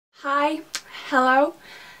Hi, hello,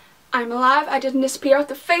 I'm alive. I didn't disappear off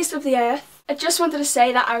the face of the earth. I just wanted to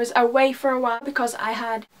say that I was away for a while because I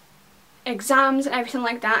had exams and everything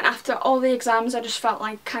like that, and after all the exams I just felt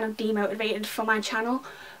like kind of demotivated for my channel.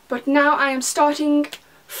 But now I am starting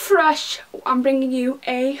fresh. I'm bringing you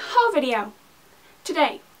a haul video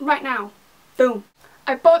today, right now. Boom.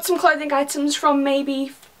 I bought some clothing items from maybe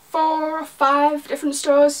 4 or 5 different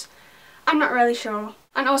stores. I'm not really sure.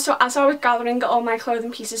 And also, as I was gathering all my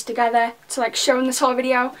clothing pieces together to show in this whole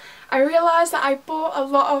video, I realised that I bought a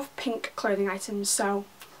lot of pink clothing items, so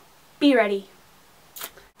be ready.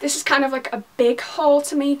 This is kind of like a big haul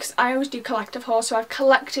to me because I always do collective hauls, so I've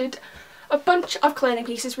collected a bunch of clothing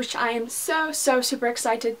pieces which I am so super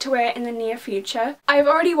excited to wear in the near future. I've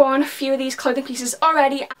already worn a few of these clothing pieces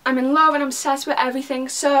already. I'm in love and I'm obsessed with everything,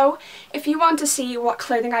 so if you want to see what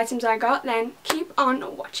clothing items I got, then keep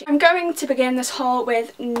on watching. I'm going to begin this haul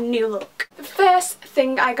with New Look. The first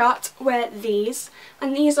thing I got were these,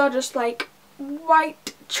 and these are just like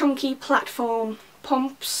white chunky platform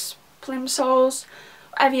pumps, plimsolls,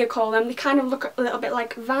 whatever you call them. They kind of look a little bit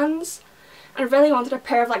like Vans. And I really wanted a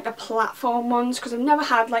pair of the platform ones because I've never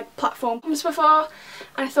had platform pumps before,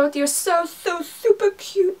 and I thought they were so super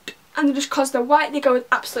cute, and just because they're white they go with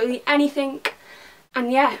absolutely anything.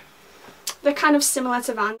 And yeah, they're kind of similar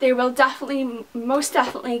to Vans. They will most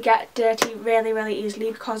definitely get dirty really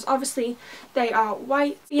easily because obviously they are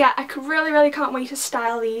white. Yeah, I really can't wait to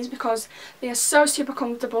style these because they are so super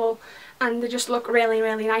comfortable and they just look really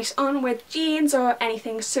nice on with jeans or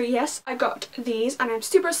anything. So yes, I got these and I'm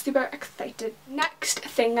super excited. Next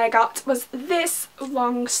thing I got was this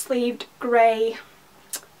long sleeved grey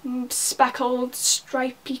speckled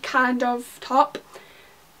stripy kind of top.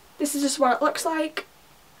 This is just what it looks like.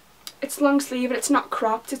 It's long sleeve and it's not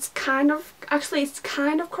cropped. It's kind of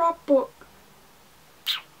cropped, but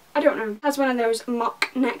I don't know. It has one of those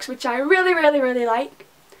mock necks which I really like.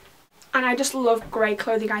 And I just love grey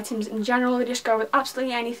clothing items in general. They just go with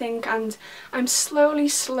absolutely anything, and I'm slowly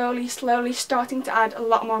starting to add a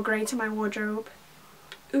lot more grey to my wardrobe.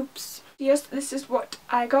 Oops. Yes, this is what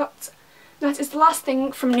I got. That is the last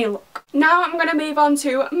thing from New Look. Now I'm going to move on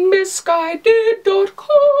to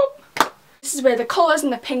Misguided.com. This is where the colours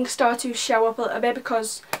and the pink start to show up a little bit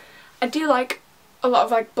because I do like a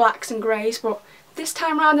lot of blacks and greys, but this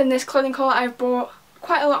time around in this clothing colour I've bought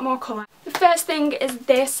quite a lot more colour. The first thing is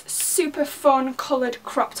this super fun coloured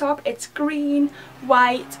crop top. It's green,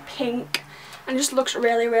 white, pink, and just looks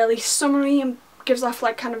really summery and gives off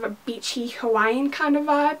kind of a beachy Hawaiian kind of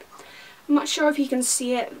vibe. I'm not sure if you can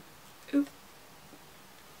see it. Oop.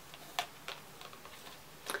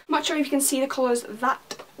 I'm not sure if you can see the colours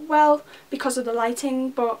that well because of the lighting,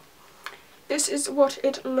 but this is what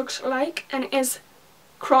it looks like, and it is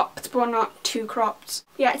cropped but not too cropped.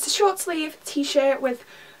 Yeah, it's a short sleeve t-shirt with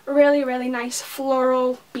a really nice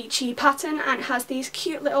floral beachy pattern, and it has these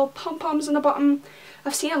cute little pom-poms on the bottom.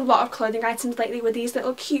 I've seen a lot of clothing items lately with these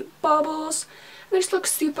little cute baubles, and they just look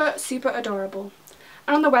super adorable.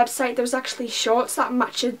 And on the website there was actually shorts that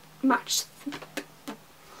match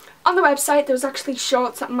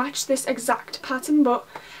this exact pattern, but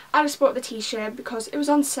I just bought the t-shirt because it was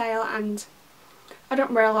on sale, and I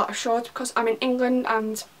don't wear a lot of shorts because I'm in England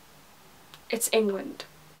and it's England.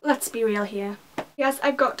 Let's be real here. Yes, I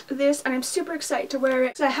got this and I'm super excited to wear it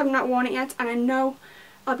because I have not worn it yet, and I know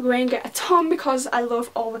I'll be wearing it a ton because I love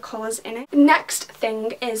all the colours in it. The next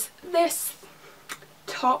thing is this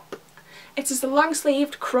top. It is a long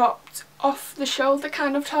sleeved cropped off the shoulder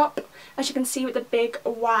kind of top, as you can see, with a big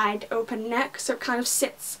wide open neck, so it kind of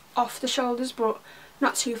sits off the shoulders but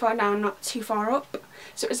not too far down, not too far up.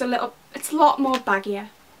 So it's a lot more baggier.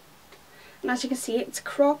 And as you can see, it's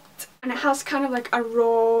cropped and it has kind of a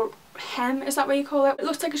raw hem, is that what you call it? It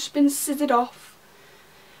looks like it's just been scissored off.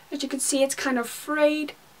 As you can see, it's kind of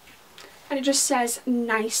frayed, and it just says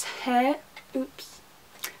nice hair. Oops.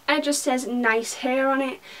 And it just says nice hair on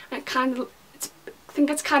it, and I think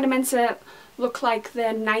it's kind of meant to look like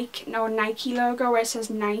the Nike logo where it says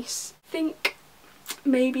nice. I think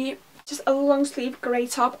maybe just a long sleeve grey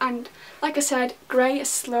top, and like I said, grey is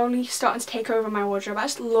slowly starting to take over my wardrobe. I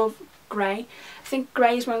just love grey. I think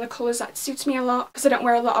grey is one of the colours that suits me a lot because I don't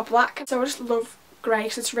wear a lot of black, so I just love grey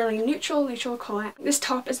because it's really neutral colour. This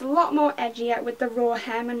top is a lot more edgier with the raw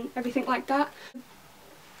hem and everything like that.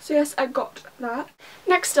 So yes, I got that.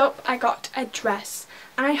 Next up, I got a dress,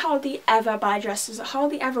 and I hardly ever buy dresses. I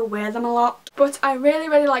hardly ever wear them a lot, but I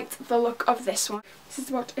really liked the look of this one. This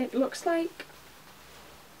is what it looks like.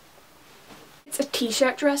 It's a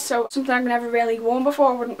t-shirt dress, so something I've never really worn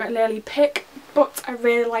before, I wouldn't really pick, but I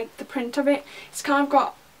really like the print of it. It's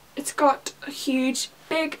got a huge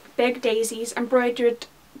big daisies embroidered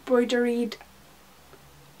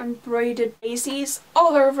embroidered daisies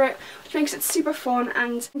all over it, which makes it super fun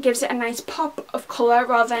and gives it a nice pop of colour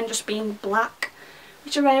rather than just being black,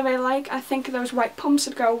 which I really like. I think those white pumps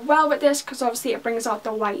would go well with this because obviously it brings out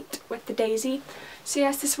the white with the daisy. So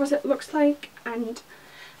yes, this is what it looks like, and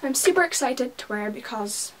I'm super excited to wear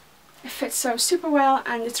because it fits so super well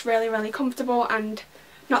and it's really comfortable and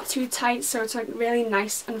not too tight, so it's like really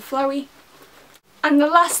nice and flowy. And the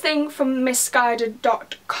last thing from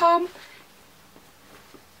Misguided.com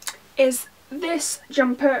is this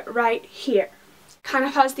jumper right here. Kind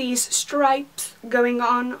of has these stripes going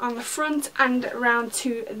on the front and around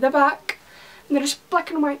to the back. And they're just black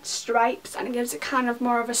and white stripes, and it gives it kind of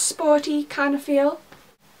more of a sporty kind of feel.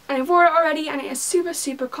 And I wore it already and it is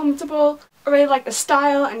super comfortable. I really like the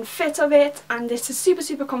style and fit of it, and this is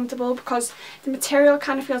super comfortable because the material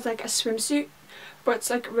kind of feels like a swimsuit, but it's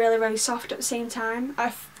like really soft at the same time.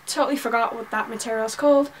 I totally forgot what that material is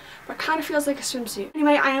called, but it kind of feels like a swimsuit.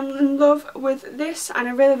 Anyway, I am in love with this, and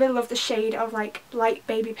I really love the shade of like light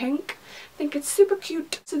baby pink. I think it's super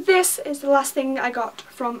cute. So this is the last thing I got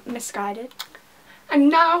from Misguided. And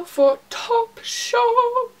now for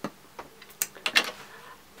Topshop.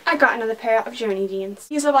 I got another pair of journey jeans.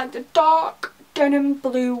 These are like the dark denim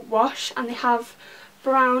blue wash, and they have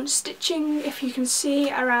brown stitching, if you can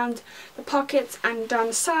see, around the pockets and down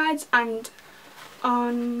the sides and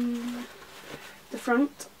on the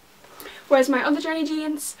front. Whereas my other journey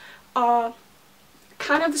jeans are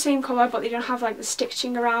kind of the same colour, but they don't have like the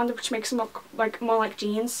stitching around, which makes them look like more like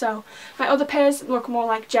jeans. So my other pairs look more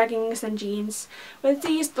like jeggings than jeans. With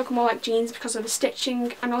these look more like jeans because of the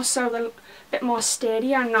stitching, and also they're a bit more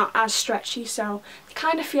sturdy and not as stretchy, so they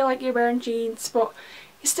kind of feel like you're wearing jeans, but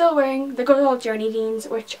you're still wearing the good old journey jeans,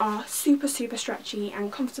 which are super stretchy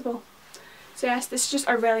and comfortable. So yes, this is just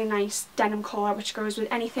a really nice denim colour which goes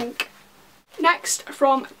with anything. Next,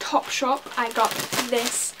 from Topshop, I got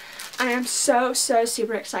this. I am so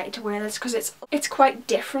super excited to wear this because it's quite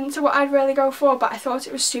different to what I'd really go for, but I thought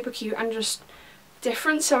it was super cute and just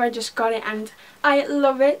different, so I just got it and I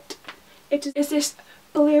love it. It is this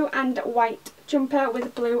blue and white jumper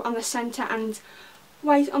with blue on the centre and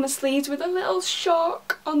white on the sleeves, with a little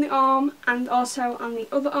shark on the arm and also on the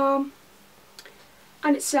other arm,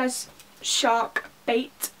 and it says shark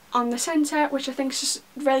bait on the centre, which I think is just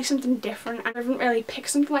really something different. I haven't really picked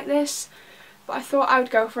something like this, but I thought I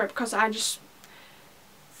would go for it because I just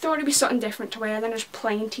thought it'd be something different to wear than just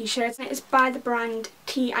plain t-shirts. And it is by the brand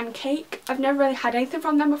Tea and Cake. I've never really had anything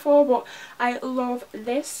from them before, but I love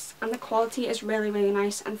this, and the quality is really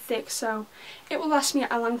nice and thick, so it will last me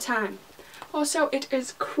a long time. Also, it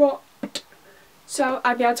is cropped, so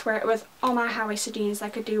I'd be able to wear it with all my high-waisted jeans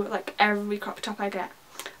like I do with like every crop top I get.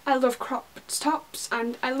 I love cropped tops,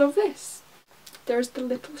 and I love this. There's the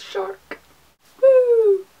little shark.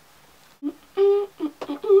 Woo!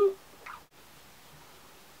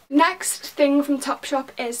 Next thing from Topshop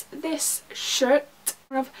is this shirt,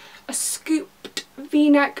 of a scooped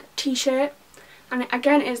v-neck t-shirt, and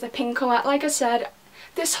again it is the pink colour. Like I said,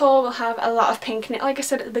 this haul will have a lot of pink in it, like I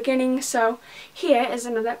said at the beginning, so here is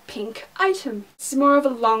another pink item. This is more of a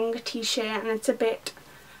long t-shirt, and it's a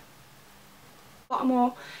lot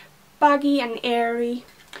more baggy and airy,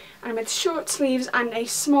 and with short sleeves and a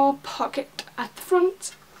small pocket at the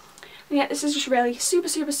front. And yet this is just really super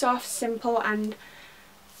soft, simple, and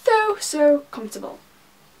so comfortable.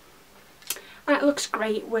 And it looks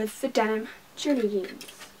great with the denim journey jeans.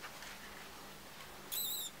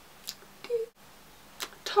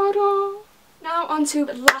 Ta-da! Now on to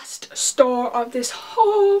the last store of this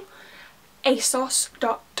haul,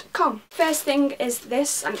 Asos.com. First thing is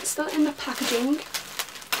this, and it's still in the packaging.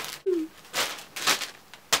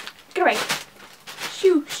 Get away.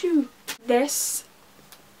 Shoo. This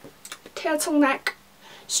turtleneck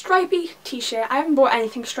stripy t-shirt. I haven't bought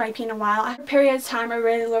anything stripy in a while. I had a period of time I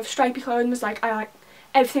really loved stripy clothing. It was like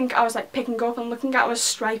everything I was like picking up and looking at was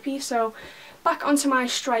stripy, so back onto my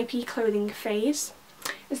stripy clothing phase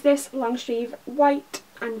is this long sleeve white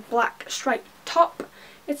and black striped top.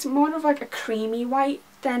 It's more of like a creamy white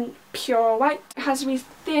than pure white. It has these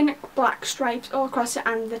thin black stripes all across it,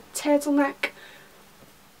 and the turtleneck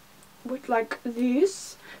with like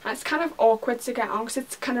these, and it's kind of awkward to get on because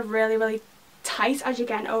it's kind of really tight as you're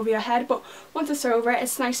getting over your head, but once it's over,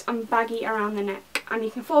 it's nice and baggy around the neck, and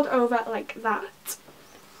you can fold it over like that.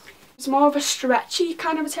 It's more of a stretchy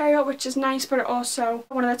kind of material, which is nice, but it also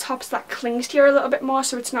one of the tops that clings to you a little bit more,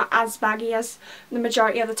 so it's not as baggy as the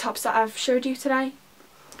majority of the tops that I've showed you today.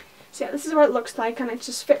 So yeah, this is what it looks like, and it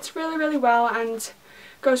just fits really well, and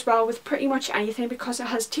goes well with pretty much anything because it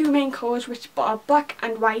has two main colours which are black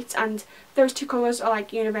and white, and those two colours are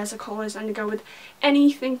like universal colours and they go with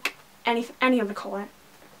anything, any other colour.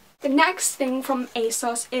 The next thing from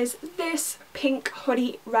Asos is this pink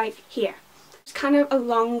hoodie right here. It's kind of a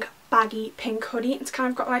long baggy pink hoodie. It's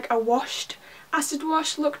kind of got like a washed, acid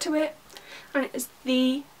wash look to it, and it is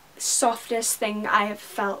the softest thing I have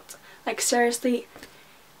felt. Like seriously,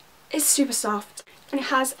 it's super soft, and it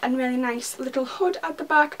has a really nice little hood at the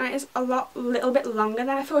back, and it is a little bit longer than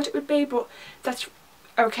I thought it would be, but that's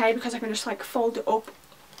okay because I can just like fold it up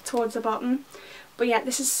towards the bottom. But yeah,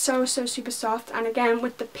 this is so super soft, and again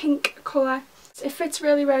with the pink colour, it fits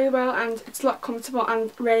really well, and it's a lot comfortable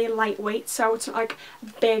and really lightweight, so it's not like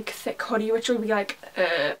a big thick hoodie which will be like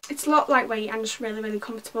it's a lot lightweight and just really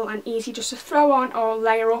comfortable and easy just to throw on or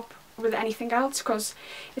layer up with anything else because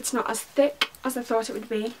it's not as thick as I thought it would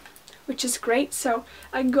be, which is great. So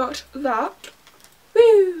I got that.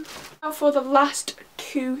 Woo! Now for the last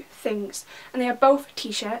two things, and they are both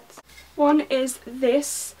t-shirts. One is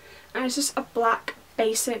this, and it's just a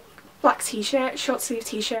basic black t-shirt, short sleeve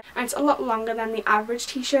t-shirt, and it's a lot longer than the average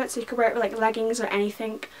t-shirt, so you could wear it with like leggings or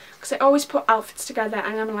anything, because I always put outfits together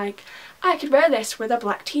and I'm like, I could wear this with a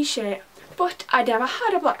black t-shirt, but I never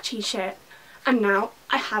had a black t-shirt, and now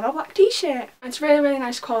I have a black t-shirt. It's really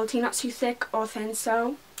nice quality, not too thick or thin,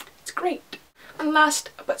 so it's great. And last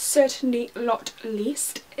but certainly not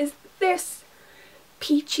least is this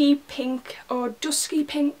peachy pink or dusky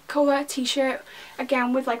pink colour t-shirt,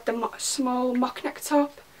 again with like the small mock neck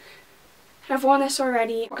top. And I've worn this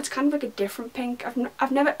already. It's kind of like a different pink.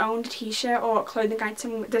 I've never owned a t-shirt or a clothing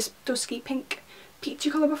item with this dusky pink peachy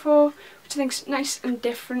colour before, which I think is nice and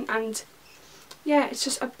different, and yeah, it's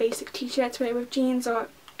just a basic t-shirt to wear with jeans or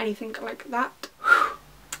anything like that.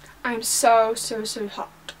 I'm so hot.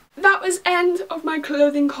 That was end of my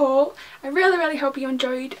clothing haul. I really hope you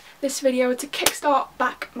enjoyed this video to kickstart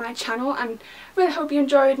back my channel, and really hope you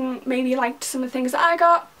enjoyed and maybe liked some of the things that I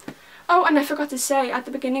got. Oh, and I forgot to say at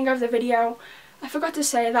the beginning of the video, I forgot to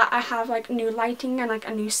say that I have like new lighting and like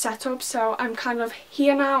a new setup, so I'm kind of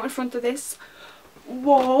here now in front of this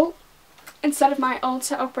wall instead of my old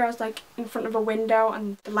setup where I was like in front of a window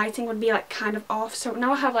and the lighting would be like kind of off. So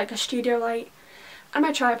now I have like a studio light and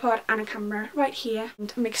my tripod and a camera right here,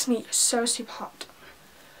 and it makes me so super hot.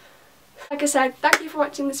 Like I said, thank you for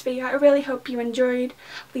watching this video. I really hope you enjoyed.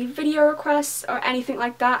 Leave video requests or anything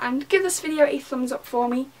like that, and give this video a thumbs up for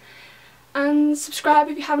me. And subscribe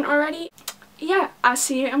if you haven't already. Yeah, I'll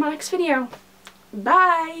see you in my next video.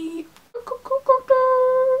 Bye!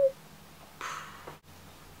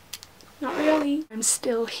 Not really. I'm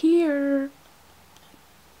still here.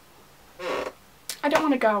 I don't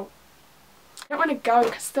want to go. I don't want to go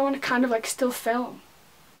because I still want to kind of like still film.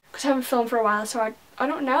 Because I haven't filmed for a while, so I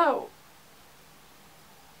don't know.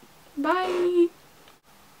 Bye!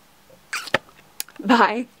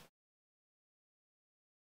 Bye!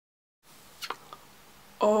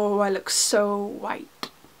 Oh, I look so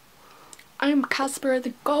white. I'm Casper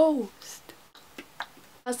the Ghost.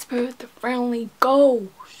 Casper the Friendly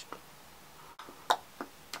Ghost.